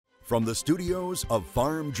From the studios of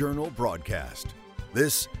Farm Journal Broadcast,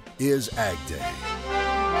 this is Ag Day.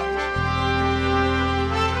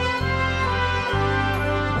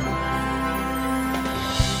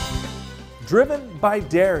 Driven by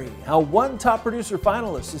dairy, how one top producer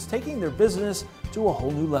finalist is taking their business to a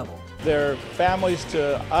whole new level. Their families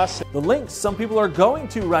to us. The links some people are going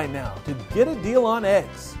to right now to get a deal on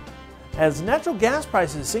eggs. As natural gas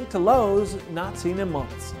prices sink to lows not seen in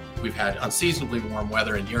months. We've had unseasonably warm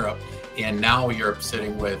weather in Europe, and now Europe's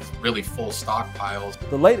sitting with really full stockpiles.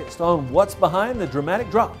 The latest on what's behind the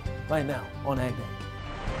dramatic drop right now on Ag Day.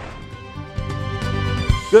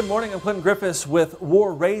 Good morning, I'm Clinton Griffiths. With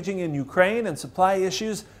war raging in Ukraine and supply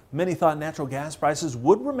issues, many thought natural gas prices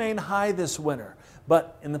would remain high this winter.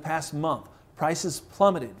 But in the past month, prices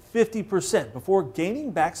plummeted 50% before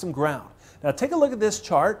gaining back some ground. Now take a look at this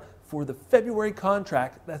chart for the February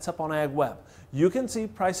contract that's up on AgWeb. You can see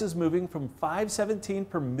prices moving from $5.17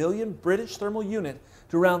 per million British thermal unit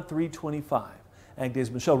to around $3.25. Ag Day's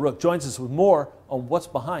Michelle Rook joins us with more on what's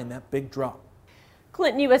behind that big drop.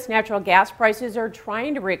 Clinton, U.S. natural gas prices are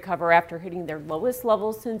trying to recover after hitting their lowest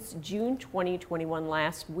levels since June 2021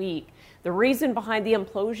 last week. The reason behind the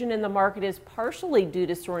implosion in the market is partially due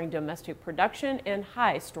to soaring domestic production and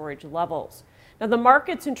high storage levels. Now, the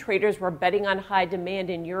markets and traders were betting on high demand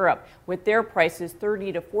in Europe, with their prices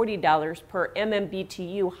 $30 to $40 per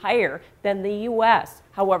MMBTU higher than the U.S.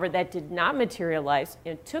 However, that did not materialize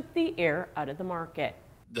and took the air out of the market.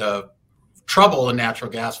 The trouble in natural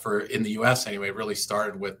gas in the U.S. anyway really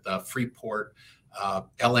started with the Freeport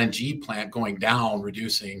LNG plant going down,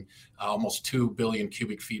 reducing almost 2 billion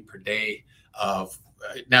cubic feet per day of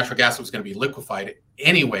natural gas that was going to be liquefied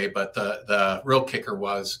anyway. But the real kicker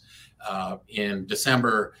was in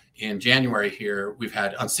December, in January here, we've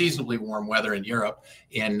had unseasonably warm weather in Europe,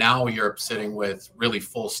 and now Europe's sitting with really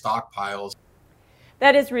full stockpiles.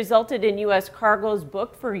 That has resulted in U.S. cargoes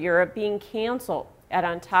booked for Europe being canceled. And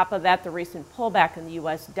on top of that, the recent pullback in the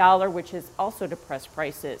U.S. dollar, which has also depressed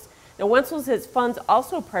prices. Now, Wenzel says funds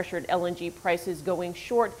also pressured LNG prices, going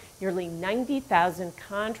short nearly 90,000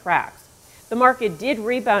 contracts. The market did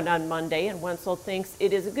rebound on Monday, and Wenzel thinks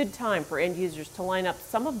it is a good time for end users to line up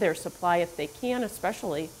some of their supply if they can,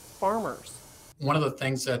 especially farmers. One of the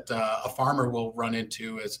things that a farmer will run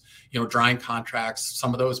into is, drying contracts.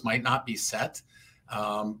 Some of those might not be set.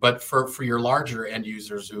 But for your larger end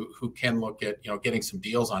users who can look at, getting some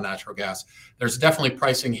deals on natural gas, there's definitely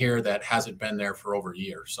pricing here that hasn't been there for over a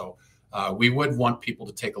year. So we would want people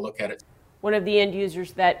to take a look at it. One of the end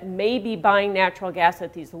users that may be buying natural gas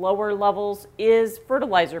at these lower levels is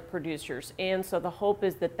fertilizer producers. And so the hope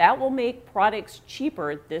is that that will make products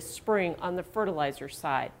cheaper this spring on the fertilizer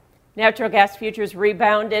side. Natural gas futures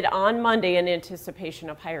rebounded on Monday in anticipation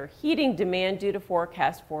of higher heating demand due to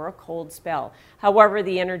forecasts for a cold spell. However,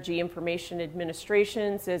 the Energy Information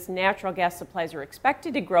Administration says natural gas supplies are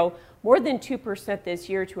expected to grow more than 2% this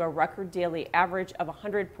year to a record daily average of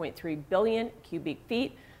 100.3 billion cubic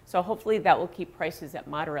feet. So hopefully that will keep prices at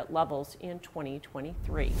moderate levels in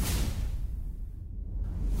 2023.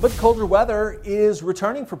 But colder weather is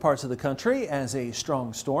returning for parts of the country as a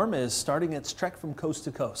strong storm is starting its trek from coast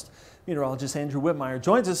to coast. Meteorologist Andrew Whitmire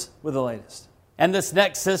joins us with the latest. And this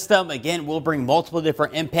next system, again, will bring multiple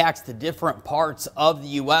different impacts to different parts of the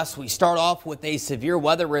U.S. We start off with a severe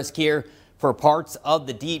weather risk here for parts of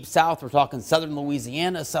the deep south. We're talking southern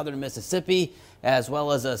Louisiana, southern Mississippi, as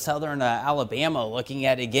well as southern Alabama. Looking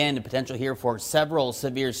at, again, the potential here for several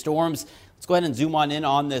severe storms. Let's go ahead and zoom on in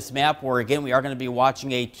on this map where, again, we are going to be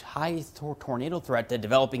watching a high tornado threat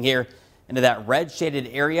developing here into that red shaded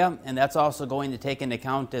area. And that's also going to take into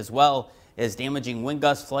account as well as damaging wind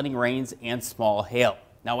gusts, flooding rains, and small hail.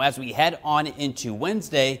 Now, as we head on into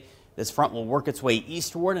Wednesday, this front will work its way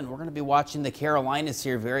eastward, and we're going to be watching the Carolinas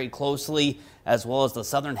here very closely, as well as the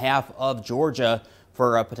southern half of Georgia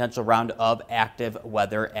for a potential round of active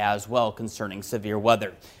weather as well concerning severe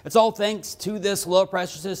weather. It's all thanks to this low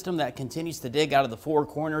pressure system that continues to dig out of the Four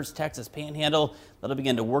Corners, Texas Panhandle. That'll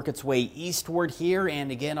begin to work its way eastward here. And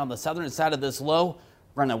again, on the southern side of this low,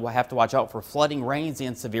 we're going to have to watch out for flooding, rains,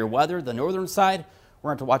 and severe weather. The northern side,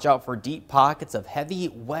 we're going to watch out for deep pockets of heavy,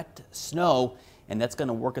 wet snow. And that's going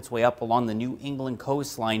to work its way up along the New England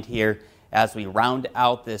coastline here as we round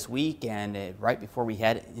out this week and right before we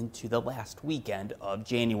head into the last weekend of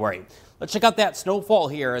January. Let's check out that snowfall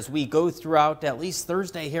here as we go throughout at least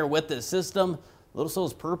Thursday here with this system. Notice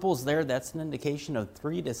those purples there, that's an indication of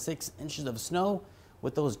 3 to 6 inches of snow.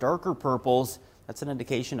 With those darker purples, that's an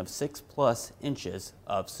indication of 6+ inches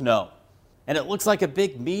of snow. And it looks like a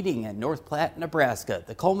big meeting at North Platte, Nebraska.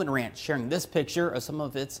 The Coleman Ranch sharing this picture of some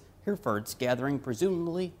of its Herefords gathering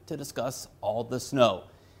presumably to discuss all the snow.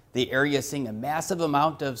 The area seeing a massive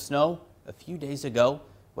amount of snow a few days ago,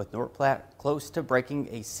 with North Platte close to breaking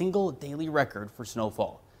a single daily record for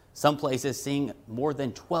snowfall. Some places seeing more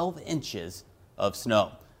than 12 inches of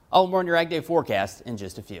snow. I'll have more on your Ag Day forecast in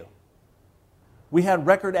just a few. We had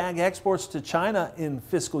record ag exports to China in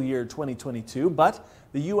fiscal year 2022, but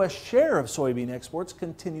the U.S. share of soybean exports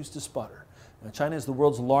continues to sputter. Now, China is the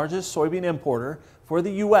world's largest soybean importer. For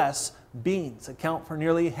the U.S., beans account for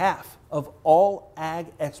nearly half of all ag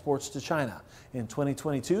exports to China. In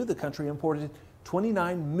 2022, the country imported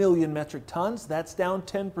 29 million metric tons. That's down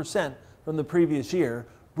 10% from the previous year.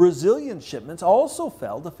 Brazilian shipments also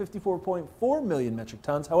fell to 54.4 million metric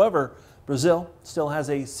tons. However, Brazil still has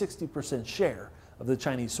a 60% share of the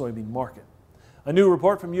Chinese soybean market. A new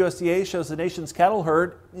report from USDA shows the nation's cattle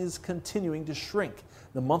herd is continuing to shrink.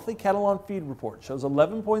 The monthly cattle on feed report shows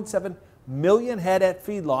 11.7 million head at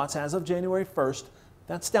feedlots as of January 1st.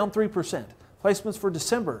 That's down 3%. Placements for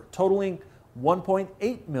December totaling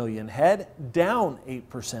 1.8 million head, down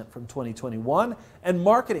 8% from 2021. And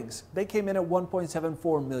marketings, they came in at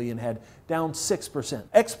 1.74 million head, down 6%.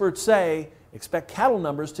 Experts say expect cattle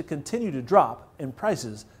numbers to continue to drop and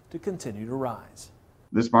prices to continue to rise.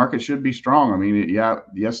 This market should be strong. I mean,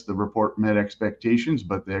 yes, the report met expectations,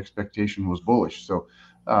 but the expectation was bullish. So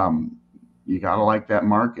you got to like that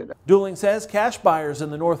market. Dueling says cash buyers in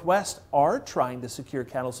the Northwest are trying to secure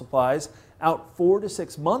cattle supplies out 4 to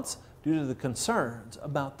 6 months due to the concerns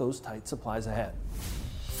about those tight supplies ahead.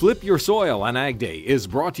 Flip Your Soil on Ag Day is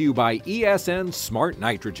brought to you by ESN Smart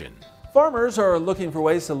Nitrogen. Farmers are looking for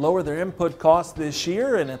ways to lower their input costs this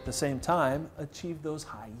year and at the same time achieve those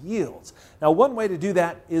high yields. Now, one way to do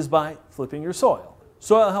that is by flipping your soil.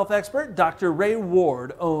 Soil health expert Dr. Ray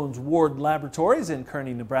Ward owns Ward Laboratories in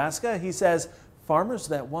Kearney, Nebraska. He says farmers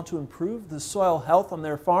that want to improve the soil health on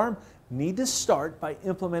their farm need to start by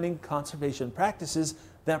implementing conservation practices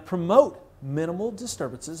that promote minimal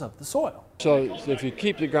disturbances of the soil. So if you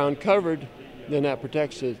keep the ground covered, then that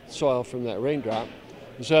protects the soil from that raindrop.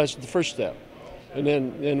 So that's the first step. And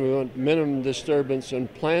then we want minimum disturbance in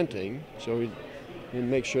planting, so we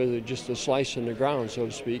make sure that just a slice in the ground, so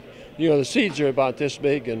to speak. You know, the seeds are about this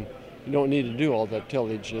big, and you don't need to do all that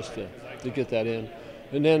tillage just to get that in.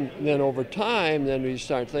 And then over time, then we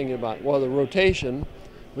start thinking about, well, the rotation,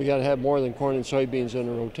 we got to have more than corn and soybeans in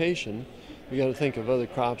a rotation. We got to think of other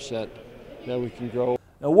crops that we can grow.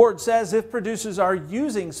 Now, Ward says if producers are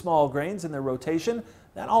using small grains in their rotation,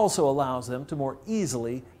 that also allows them to more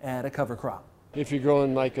easily add a cover crop. If you're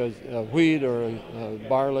growing like a wheat or a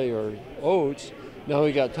barley or oats, now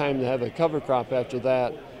we got time to have a cover crop after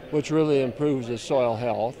that, which really improves the soil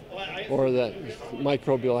health or that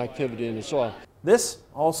microbial activity in the soil. This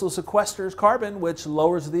also sequesters carbon, which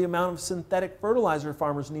lowers the amount of synthetic fertilizer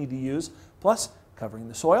farmers need to use. Plus, covering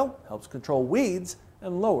the soil helps control weeds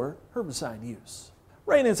and lower herbicide use.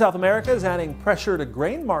 Rain in South America is adding pressure to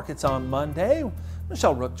grain markets on Monday.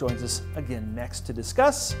 Michelle Rook joins us again next to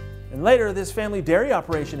discuss. And later, this family dairy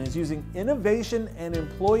operation is using innovation and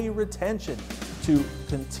employee retention to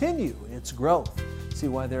continue its growth. See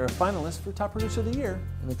why they're a finalist for Top Producer of the Year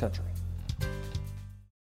in the country.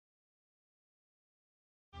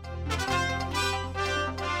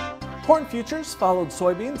 Corn futures followed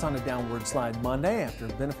soybeans on a downward slide Monday after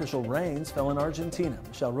beneficial rains fell in Argentina.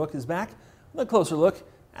 Michelle Rook is back with a closer look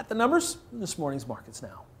at the numbers in this morning's markets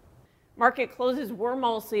now. Market closes were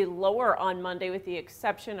mostly lower on Monday with the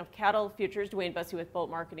exception of cattle futures. Dwayne Bussey with Bolt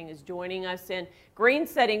Marketing is joining us. In grain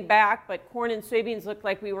setting back, but corn and soybeans looked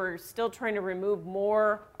like we were still trying to remove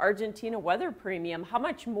more Argentina weather premium. How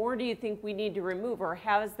much more do you think we need to remove, or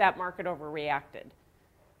has that market overreacted?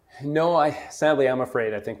 No, sadly, I'm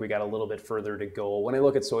afraid I think we got a little bit further to go. When I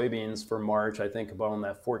look at soybeans for March, I think about on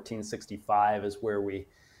that 1465 is where we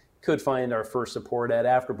could find our first support at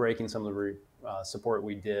after breaking some of the support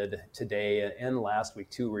we did today and last week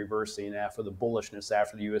too, reversing after the bullishness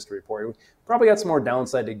after the USDA report. We probably got some more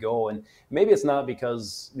downside to go, and maybe it's not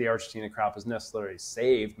because the Argentina crop is necessarily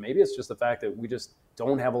saved. Maybe it's just the fact that we just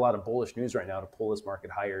don't have a lot of bullish news right now to pull this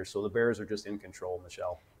market higher. So the bears are just in control,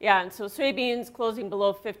 Michelle. Yeah, and so soybeans closing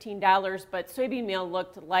below $15, but soybean meal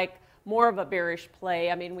looked like more of a bearish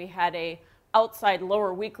play. I mean, we had a outside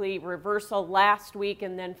lower weekly reversal last week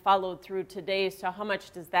and then followed through today. So how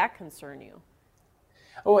much does that concern you?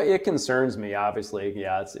 Oh, it concerns me, obviously.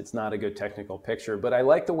 Yeah, it's not a good technical picture, but I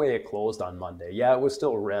like the way it closed on Monday. Yeah, it was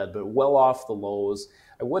still red, but well off the lows.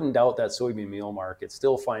 I wouldn't doubt that soybean meal market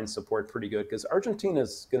still finds support pretty good because Argentina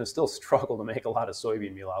is going to still struggle to make a lot of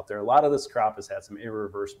soybean meal out there. A lot of this crop has had some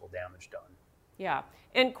irreversible damage done. Yeah.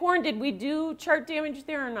 And corn, did we do chart damage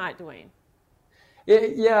there or not, Dwayne?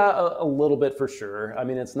 Yeah, a little bit for sure. I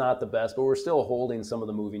mean, it's not the best, but we're still holding some of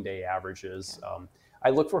the moving day averages. I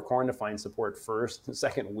look for corn to find support first. The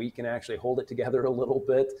second week can actually hold it together a little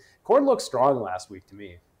bit. Corn looked strong last week to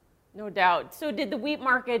me. No doubt. So did the wheat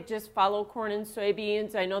market just follow corn and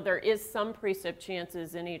soybeans? I know there is some precip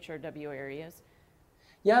chances in HRW areas.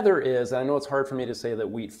 Yeah, there is. I know it's hard for me to say that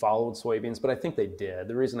wheat followed soybeans, but I think they did.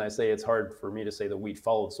 The reason I say it's hard for me to say that wheat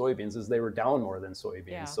followed soybeans is they were down more than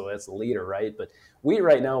soybeans. Yeah. So that's the leader, right? But wheat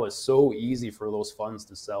right now is so easy for those funds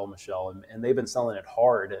to sell, Michelle, and they've been selling it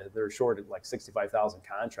hard. They're short at like 65,000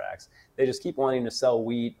 contracts. They just keep wanting to sell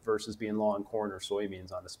wheat versus being long corn or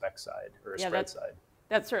soybeans on the spec side or a spread side.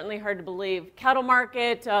 That's certainly hard to believe. Cattle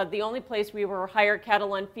market, the only place we were higher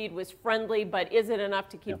cattle on feed was friendly, but is it enough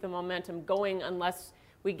to keep the momentum going unless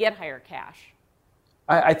we get higher cash?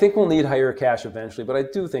 I think we'll need higher cash eventually, but I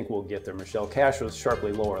do think we'll get there, Michelle. Cash was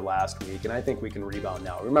sharply lower last week, and I think we can rebound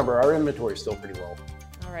now. Remember, our inventory is still pretty low.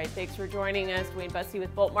 All right, thanks for joining us. Dwayne Bussey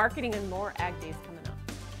with Bolt Marketing, and more Ag Days coming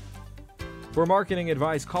up. For marketing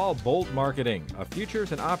advice, call Bolt Marketing, a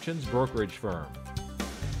futures and options brokerage firm.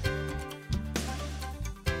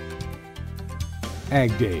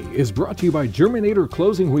 Ag Day is brought to you by Germinator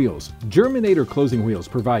Closing Wheels. Germinator Closing Wheels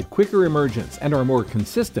provide quicker emergence and are more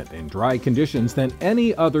consistent in dry conditions than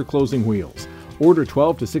any other closing wheels. Order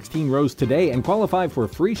 12 to 16 rows today and qualify for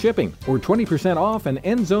free shipping or 20% off an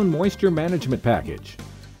end zone moisture management package.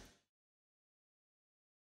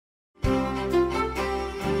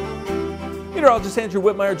 Meteorologist Andrew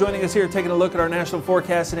Whitmire joining us here, taking a look at our national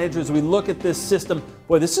forecast. And Andrew, as we look at this system,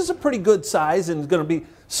 boy, this is a pretty good size, and it's going to be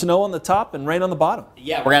snow on the top and rain on the bottom.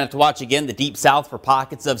 Yeah, we're going to have to watch again the deep south for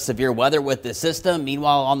pockets of severe weather with this system.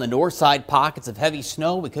 Meanwhile, on the north side, pockets of heavy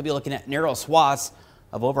snow. We could be looking at narrow swaths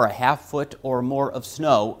of over a half foot or more of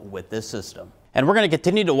snow with this system. And we're going to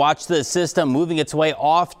continue to watch this system moving its way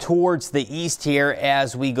off towards the east here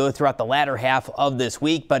as we go throughout the latter half of this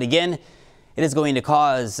week. But again, it is going to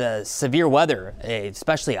cause severe weather,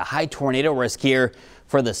 especially a high tornado risk here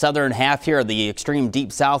for the southern half here of the extreme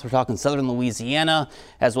deep south. We're talking southern Louisiana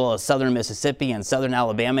as well as southern Mississippi and southern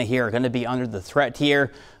Alabama here are going to be under the threat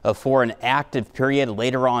here for an active period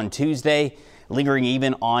later on Tuesday, lingering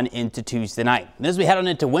even on into Tuesday night. And as we head on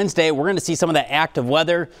into Wednesday, we're going to see some of that active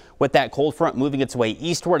weather with that cold front moving its way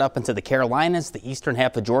eastward up into the Carolinas. The eastern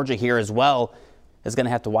half of Georgia here as well is going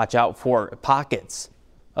to have to watch out for pockets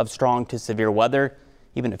of strong to severe weather,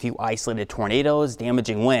 even a few isolated tornadoes,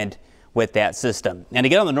 damaging wind with that system. And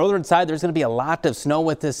again, on the northern side, there's going to be a lot of snow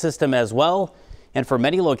with this system as well. And for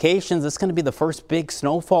many locations, it's going to be the first big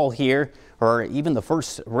snowfall here, or even the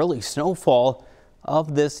first really snowfall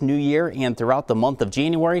of this new year and throughout the month of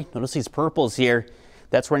January. Notice these purples here.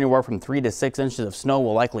 That's where anywhere from 3 to 6 inches of snow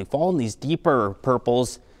will likely fall. In these deeper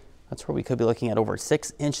purples, that's where we could be looking at over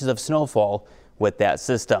 6 inches of snowfall with that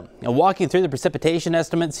system. And walking through the precipitation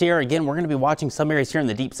estimates here, again, we're going to be watching some areas here in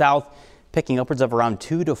the deep south picking upwards of around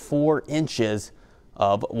 2 to 4 inches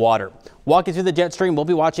of water. Walking through the jet stream, we'll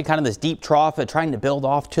be watching kind of this deep trough trying to build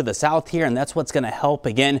off to the south here, and that's what's going to help,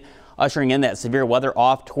 again, ushering in that severe weather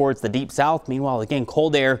off towards the deep south. Meanwhile, again,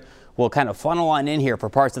 cold air will kind of funnel on in here for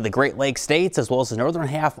parts of the Great Lakes states as well as the northern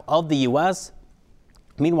half of the U.S.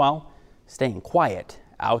 Meanwhile, staying quiet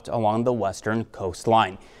out along the western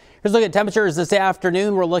coastline. Here's a look at temperatures this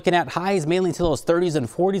afternoon. We're looking at highs mainly to those 30s and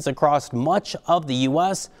 40s across much of the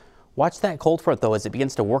U.S. Watch that cold front, though, as it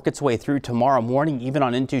begins to work its way through tomorrow morning, even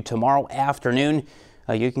on into tomorrow afternoon.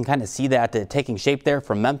 You can kind of see that taking shape there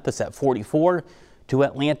from Memphis at 44 to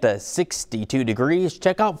Atlanta 62 degrees.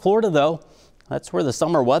 Check out Florida, though. That's where the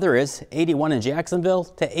summer weather is, 81 in Jacksonville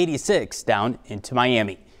to 86 down into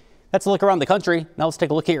Miami. That's a look around the country. Now let's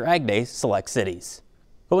take a look at your Ag Day select cities.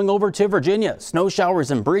 Going over to Virginia, snow showers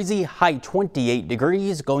and breezy, high 28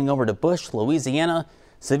 degrees. Going over to Bush, Louisiana,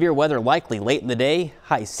 severe weather likely late in the day,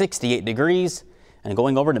 high 68 degrees. And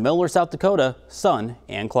going over to Miller, South Dakota, sun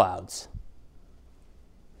and clouds.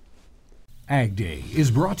 Ag Day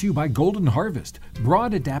is brought to you by Golden Harvest.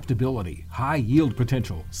 Broad adaptability, high yield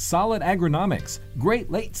potential, solid agronomics, great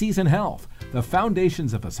late season health. The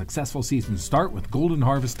foundations of a successful season start with Golden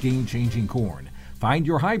Harvest game-changing corn. Find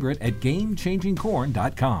your hybrid at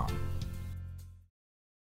GameChangingCorn.com.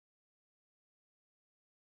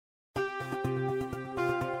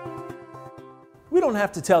 We don't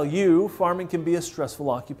have to tell you, farming can be a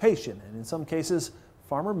stressful occupation, and in some cases,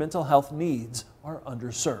 farmer mental health needs are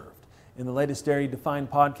underserved. In the latest Dairy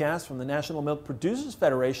Defined podcast from the National Milk Producers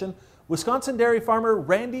Federation, Wisconsin dairy farmer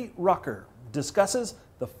Randy Rucker discusses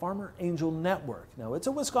the Farmer Angel Network. Now, it's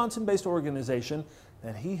a Wisconsin-based organization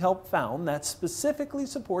that he helped found that specifically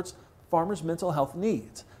supports farmers' mental health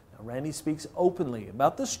needs. Now, Randy speaks openly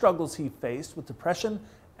about the struggles he faced with depression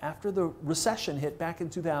after the recession hit back in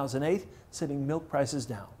 2008, sending milk prices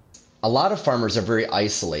down. A lot of farmers are very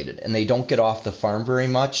isolated and they don't get off the farm very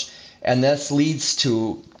much. And this leads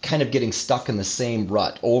to kind of getting stuck in the same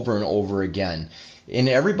rut over and over again. And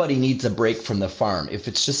everybody needs a break from the farm. If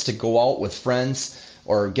it's just to go out with friends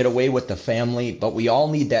or get away with the family, but we all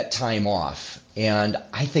need that time off. And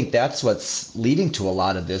I think that's what's leading to a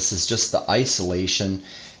lot of this is just the isolation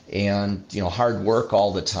and, hard work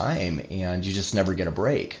all the time, and you just never get a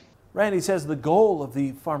break. Randy says the goal of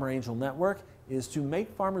the Farmer Angel Network is to make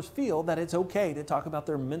farmers feel that it's okay to talk about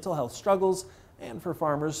their mental health struggles and for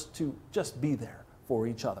farmers to just be there for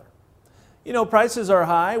each other. Prices are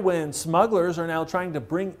high when smugglers are now trying to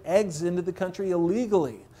bring eggs into the country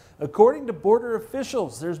illegally. According to border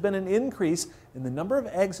officials, there's been an increase in the number of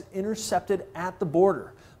eggs intercepted at the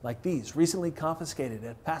border, like these recently confiscated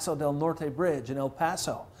at Paso del Norte Bridge in El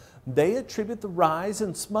Paso. They attribute the rise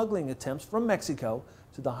in smuggling attempts from Mexico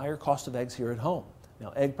to the higher cost of eggs here at home.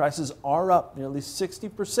 Now, egg prices are up nearly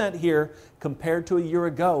 60% here compared to a year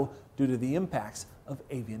ago due to the impacts of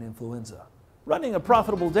avian influenza. Running a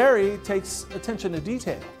profitable dairy takes attention to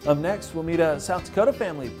detail. Up next, we'll meet a South Dakota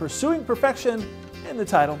family pursuing perfection and the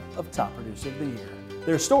title of Top Producer of the Year.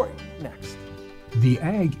 Their story next. The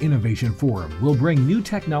Ag Innovation Forum will bring new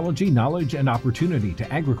technology, knowledge, and opportunity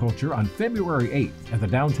to agriculture on February 8th at the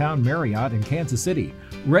Downtown Marriott in Kansas City.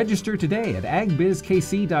 Register today at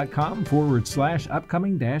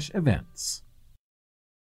agbizkc.com/upcoming-events.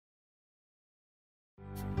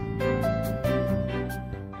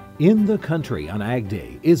 In the Country on Ag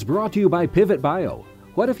Day is brought to you by Pivot Bio.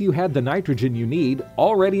 What if you had the nitrogen you need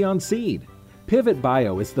already on seed? Pivot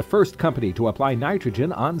Bio is the first company to apply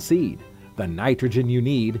nitrogen on seed. The nitrogen you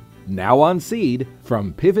need, now on seed,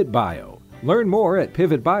 from Pivot Bio. Learn more at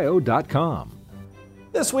pivotbio.com.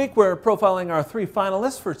 This week, we're profiling our 3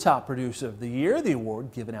 finalists for Top Producer of the Year, the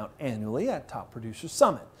award given out annually at Top Producer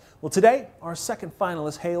Summit. Well, today, our second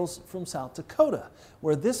finalist hails from South Dakota,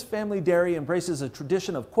 where this family dairy embraces a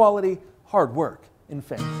tradition of quality, hard work, and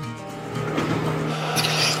faith.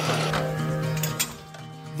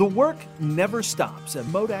 The work never stops at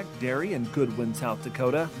Modak Dairy in Goodwin, South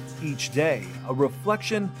Dakota. Each day, a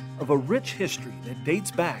reflection of a rich history that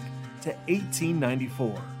dates back to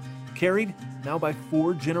 1894. Carried now by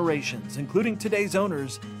 4 generations, including today's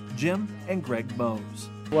owners, Jim and Greg Mose.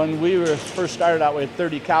 When we were first started out, we had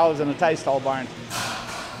 30 cows in a tie stall barn.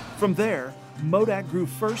 From there, Modak grew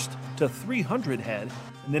first to 300 head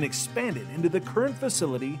and then expanded into the current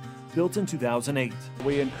facility built in 2008.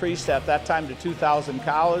 We increased at that time to 2,000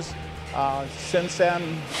 cows. Since then,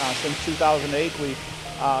 since 2008, we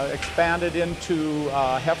expanded into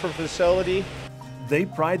a heifer facility. They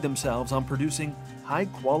pride themselves on producing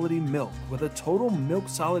high-quality milk with a total milk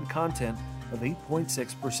solid content of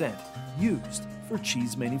 8.6% used for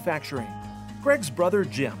cheese manufacturing. Greg's brother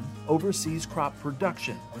Jim oversees crop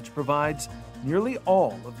production, which provides nearly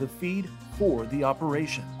all of the feed for the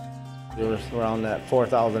operation. We're around that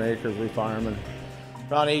 4,000 acres we farm, and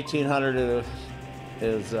around 1,800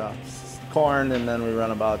 is corn, and then we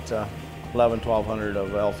run about 1,200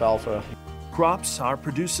 of alfalfa. Crops are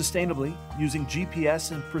produced sustainably using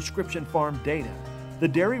GPS and prescription farm data. The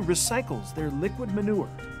dairy recycles their liquid manure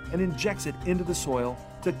and injects it into the soil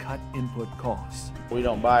to cut input costs. We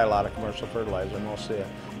don't buy a lot of commercial fertilizer. Mostly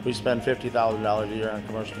we spend $50,000 a year on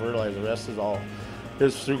commercial fertilizer. The rest is all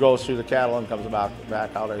goes through the cattle and comes back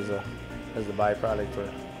out as a byproduct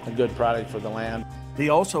for a good product for the land. They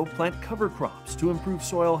also plant cover crops to improve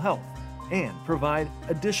soil health and provide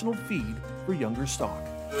additional feed for younger stock.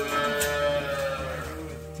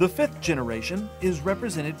 The 5th generation is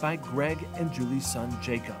represented by Greg and Julie's son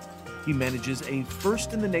Jacob. He manages a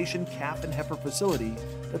first-in-the-nation calf and heifer facility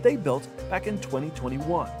that they built back in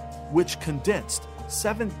 2021, which condensed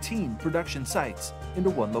 17 production sites into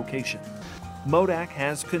one location. Modak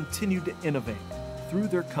has continued to innovate through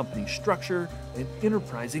their company structure and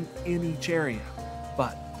enterprising in each area.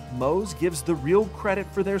 But Mose gives the real credit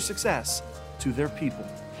for their success to their people.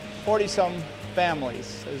 40-some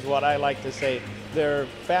families is what I like to say. They're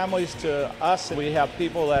families to us. We have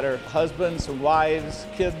people that are husbands and wives,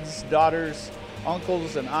 kids, daughters,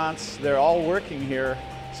 uncles and aunts. They're all working here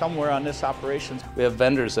somewhere on this operation. We have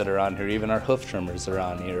vendors that are on here, even our hoof trimmers are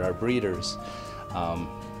on here, our breeders.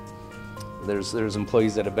 There's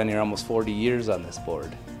employees that have been here almost 40 years on this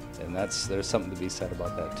board, and there's something to be said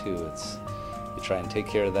about that too. You try and take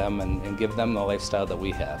care of them and give them the lifestyle that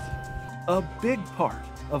we have. A big part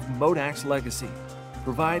of Modak's legacy,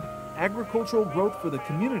 provide agricultural growth for the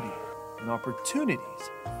community and opportunities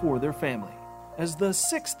for their family. as the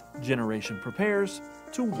 6th generation prepares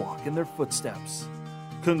to walk in their footsteps.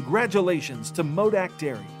 Congratulations to Modak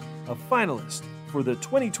Dairy, a finalist for the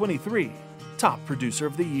 2023 Top Producer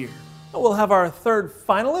of the Year. We'll have our third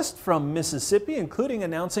finalist from Mississippi, including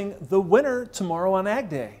announcing the winner tomorrow on Ag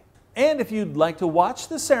Day. And if you'd like to watch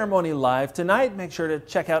the ceremony live tonight, make sure to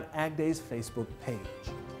check out Ag Day's Facebook page.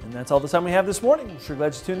 And that's all the time we have this morning. We're sure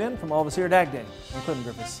glad you tuned in. From all of us here at Ag Day, I'm Clinton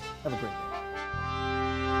Griffiths. Have a great day.